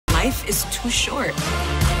Life is too short.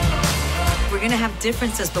 We're gonna have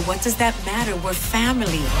differences, but what does that matter? We're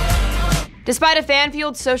family. Despite a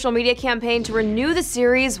fan-fueled social media campaign to renew the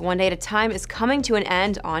series, One Day at a Time is coming to an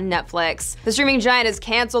end on Netflix. The streaming giant has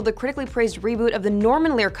canceled the critically praised reboot of the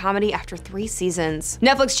Norman Lear comedy after 3 seasons.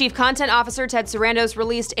 Netflix Chief Content Officer Ted Sarandos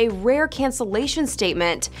released a rare cancellation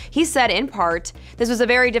statement. He said, in part, "This was a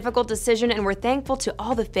very difficult decision and we're thankful to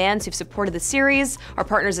all the fans who've supported the series, our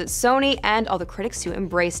partners at Sony, and all the critics who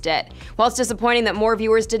embraced it. While it's disappointing that more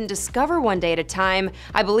viewers didn't discover One Day at a Time,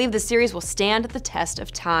 I believe the series will stand the test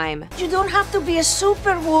of time." You don't have to be a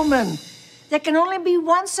superwoman. There can only be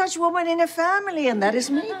one such woman in a family, and that is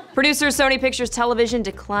me. Producer Sony Pictures Television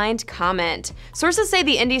declined comment. Sources say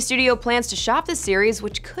the indie studio plans to shop the series,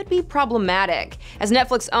 which could be problematic, as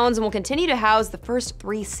Netflix owns and will continue to house the first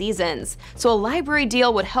 3 seasons. So a library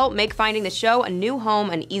deal would help make finding the show a new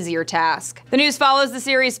home an easier task. The news follows the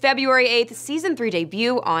series' February 8th Season 3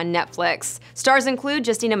 debut on Netflix. Stars include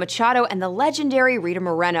Justina Machado and the legendary Rita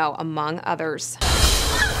Moreno, among others.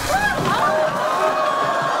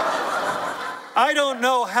 I don't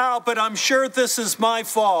know how, but I'm sure this is my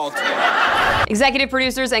fault. Executive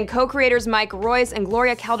producers and co-creators Mike Royce and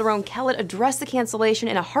Gloria Calderon-Kellett addressed the cancellation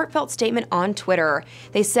in a heartfelt statement on Twitter.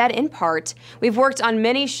 They said, in part, "We've worked on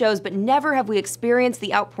many shows, but never have we experienced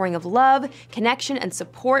the outpouring of love, connection, and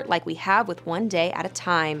support like we have with One Day at a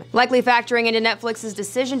Time." Likely factoring into Netflix's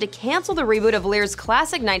decision to cancel the reboot of Lear's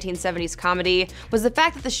classic 1970s comedy was the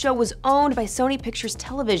fact that the show was owned by Sony Pictures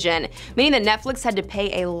Television, meaning that Netflix had to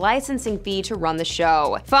pay a licensing fee to run the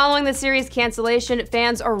show. Following the series cancellation,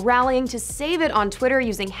 fans are rallying to save it on Twitter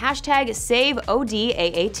using hashtag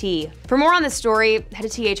 #SaveODAAT. For more on this story, head to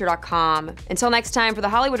THR.com. Until next time, for the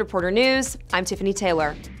Hollywood Reporter News, I'm Tiffany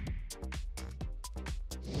Taylor.